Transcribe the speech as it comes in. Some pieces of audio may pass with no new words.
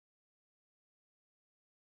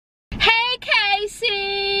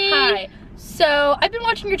So, I've been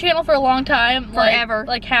watching your channel for a long time. Forever.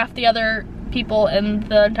 Like half the other people in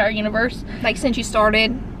the entire universe. Like since you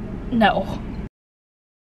started? No.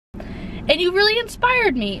 And you really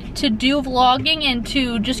inspired me to do vlogging and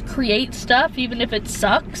to just create stuff, even if it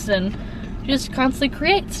sucks, and just constantly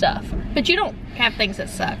create stuff. But you don't have things that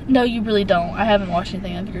suck. No, you really don't. I haven't watched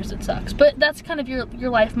anything of yours that sucks. But that's kind of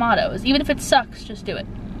your life motto, is even if it sucks, just do it.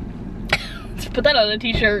 Let's put that on a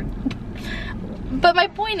t-shirt. But my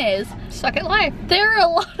point is, Suck at life. there are a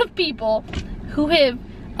lot of people who have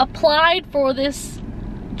applied for this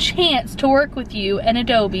chance to work with you and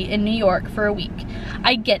Adobe in New York for a week.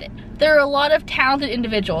 I get it. There are a lot of talented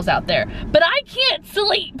individuals out there, but I can't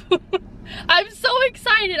sleep. I'm so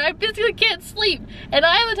excited. I physically can't sleep. And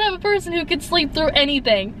I'm the type of person who can sleep through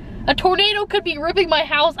anything. A tornado could be ripping my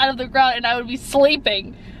house out of the ground and I would be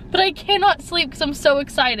sleeping. But I cannot sleep because I'm so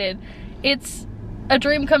excited. It's a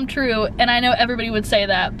dream come true, and I know everybody would say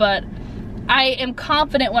that, but I am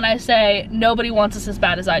confident when I say nobody wants us as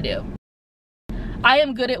bad as I do. I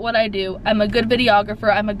am good at what I do. I'm a good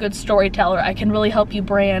videographer. I'm a good storyteller. I can really help you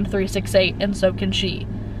brand 368, and so can she.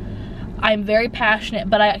 I'm very passionate,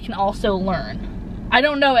 but I can also learn. I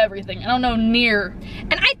don't know everything. I don't know near.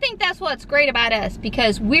 And I think that's what's great about us,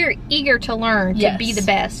 because we're eager to learn to be the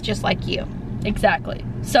best, just like you. Exactly.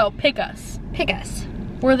 So pick us. Pick us.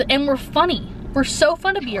 And we're funny. We're so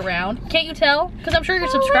fun to be around. Can't you tell? Because I'm sure you're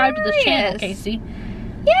subscribed to this channel, Casey.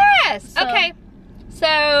 Yes. So, okay.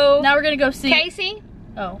 So now we're gonna go see Casey.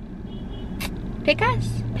 Oh. Pick us.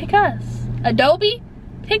 Pick us. Adobe?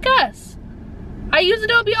 Pick us. I use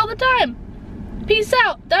Adobe all the time. Peace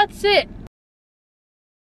out. That's it.